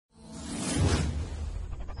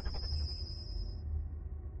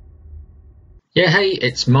Yeah, hey,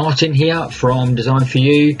 it's Martin here from Design For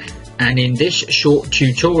You, and in this short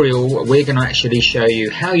tutorial we're going to actually show you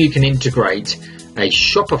how you can integrate a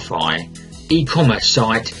Shopify e-commerce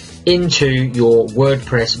site into your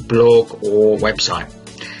WordPress blog or website.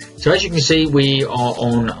 So as you can see, we are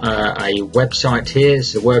on a website here.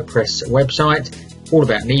 This is a WordPress website, all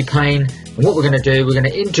about knee pain, and what we're going to do, we're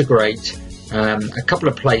going to integrate a couple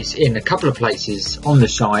of places on the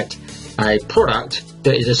site a product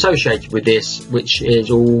that is associated with this, which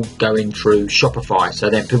is all going through Shopify, so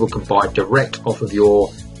then people can buy direct off of your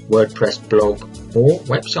WordPress blog or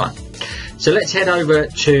website. So let's head over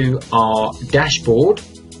to our dashboard.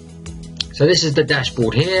 So this is the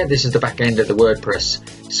dashboard here. This is the back end of the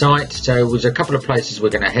WordPress site. So there's a couple of places we're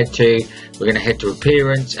going to head to. We're going to head to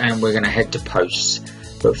appearance and we're going to head to posts.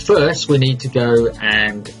 But first we need to go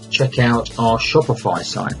and check out our Shopify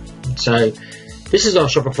site. So this is our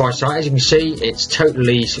Shopify site. As you can see, it's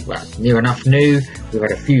totally near enough new. We've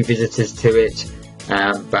had a few visitors to it,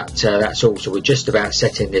 but that's all. So we're just about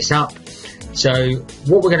setting this up. So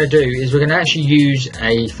what we're going to do is we're going to actually use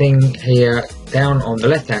a thing here down on the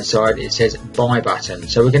left hand side. It says buy button.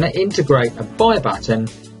 So we're going to integrate a buy button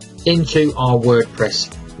into our WordPress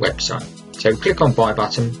website. So click on buy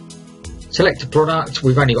button, select a product.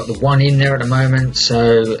 We've only got the one in there at the moment,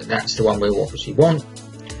 so that's the one we obviously want.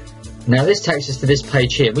 Now this takes us to this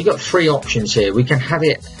page here. We've got three options here. We can have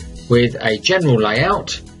it with a general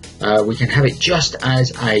layout. We can have it just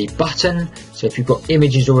as a button. So if you've got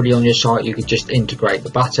images already on your site, you could just integrate the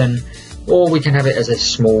button. Or we can have it as a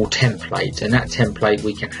small template. And that template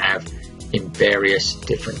we can have in various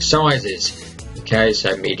different sizes. Okay,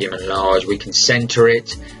 so medium and large. We can center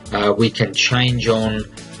it. We can change on,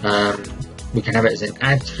 we can have it as an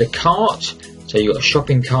add to the cart. So you've got a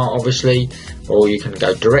shopping cart obviously, or you can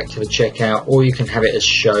go direct to the checkout, or you can have it as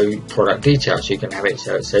show product details. So you can have it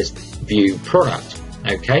so it says view product.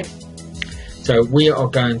 Okay, so we are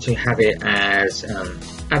going to have it as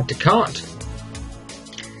add to cart,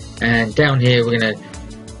 and down here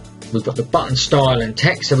we've got the button style and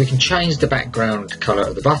text, so we can change the background color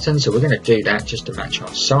of the button. So we're going to do that just to match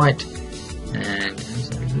our site, and there's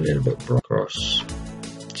a little bit across,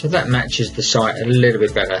 so that matches the site a little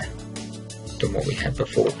bit better than what we had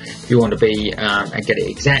before. If you want to be and get it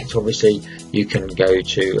exact, obviously you can go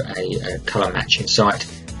to a color matching site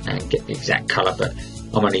and get the exact color, but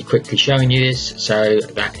I'm only quickly showing you this, so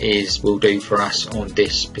that will do for us on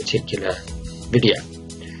this particular video.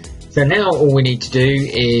 So now all we need to do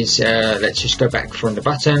is let's just go back from the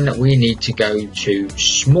button. We need to go to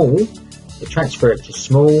small, so transfer it to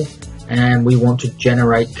small, and we want to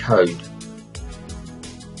generate code.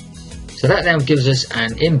 So that now gives us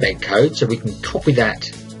an embed code, so we can copy that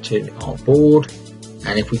to our board.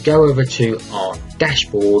 And if we go over to our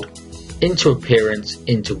dashboard, into appearance,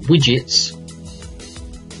 into widgets.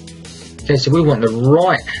 Okay, so we want the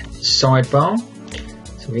right sidebar.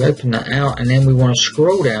 So we open that out, and then we want to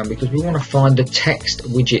scroll down because we want to find the text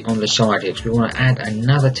widget on the side here. So we want to add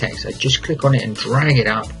another text. So just click on it and drag it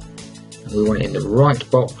up. And we want it in the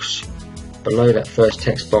right box below that first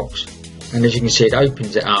text box. And as you can see, it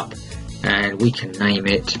opens it up. And we can name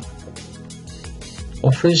it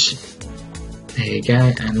offers. There you go,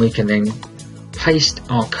 and we can then paste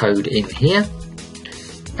our code in here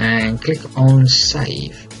and click on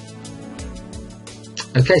save.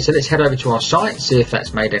 Okay, so let's head over to our site, see if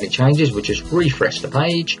that's made any changes. We'll just refresh the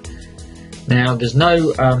page. Now there's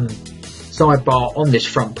no sidebar on this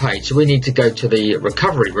front page, so we need to go to the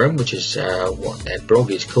recovery room, which is what their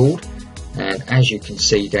blog is called. And as you can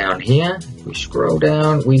see down here, if we scroll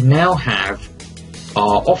down, we now have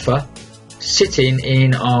our offer sitting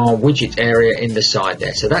in our widget area in the side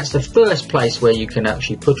there. So that's the first place where you can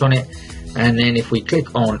actually put on it. And then if we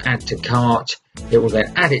click on add to cart, it will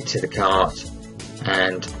then add it to the cart.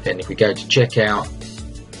 And then if we go to checkout,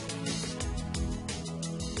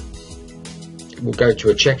 we'll go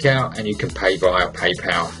to a checkout, and you can pay via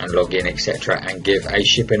PayPal and log in, etc., and give a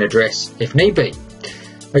shipping address if need be.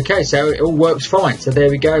 Okay, so it all works fine. So there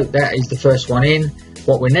we go. That is the first one in.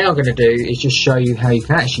 What we're now going to do is just show you how you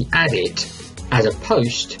can actually add it as a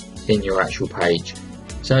post in your actual page.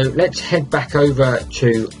 So let's head back over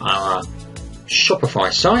to our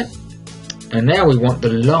Shopify site. And now we want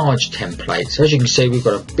the large template. So as you can see, we've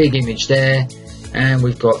got a big image there, and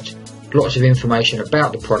we've got lots of information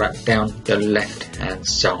about the product down the left hand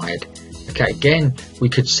side. Okay, again, we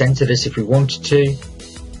could center this if we wanted to,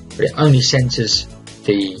 but it only centers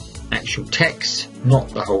the actual text, not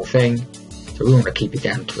the whole thing. So we want to keep it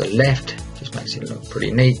down to the left, just makes it look pretty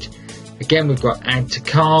neat. Again, we've got add to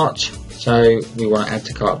cart, so we want to add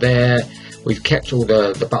to cart there. We've kept all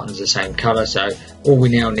the buttons the same colour, so all we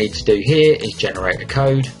now need to do here is generate a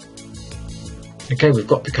code. Okay, we've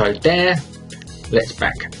got the code there. Let's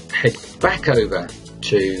head back over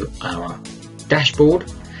to our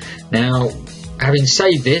dashboard. Now, having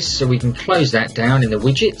saved this, so we can close that down in the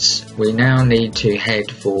widgets, we now need to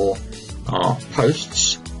head for our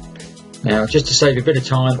posts. Now, just to save a bit of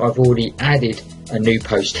time, I've already added a new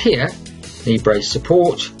post here, knee-brace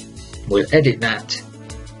support. We'll edit that.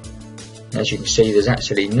 As you can see, there's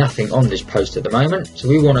actually nothing on this post at the moment, so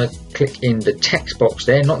we want to click in the text box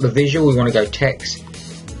there, not the visual. We want to go text,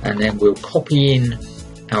 and then we'll copy in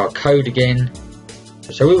our code again.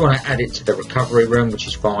 So we want to add it to the recovery room, which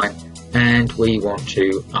is fine, and we want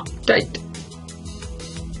to update.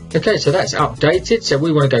 Okay, so that's updated. So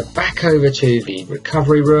we want to go back over to the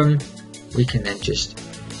recovery room. We can then just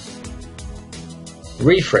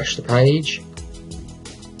refresh the page.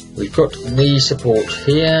 We've got knee support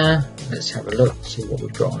here. Let's have a look, see what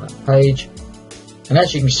we've got on that page. And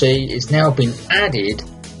as you can see, it's now been added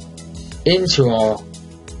into our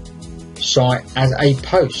site as a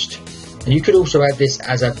post. And you could also add this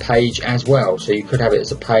as a page as well. So you could have it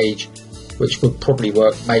as a page, which would probably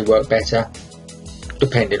may work better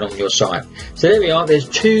depending on your site. So there we are. There's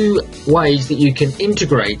two ways that you can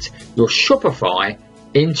integrate your Shopify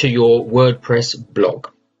into your WordPress blog.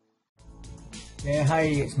 Yeah,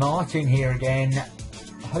 hey, it's Martin here again.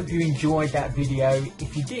 I hope you enjoyed that video.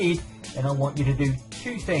 If you did, then I want you to do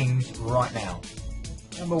two things right now.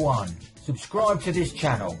 Number one, subscribe to this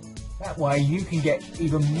channel. That way you can get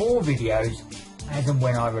even more videos as and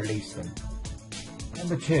when I release them.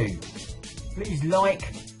 Number two, please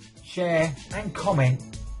like, share and comment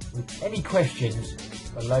with any questions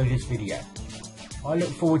below this video. I look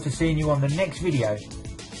forward to seeing you on the next video.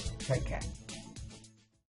 Take care.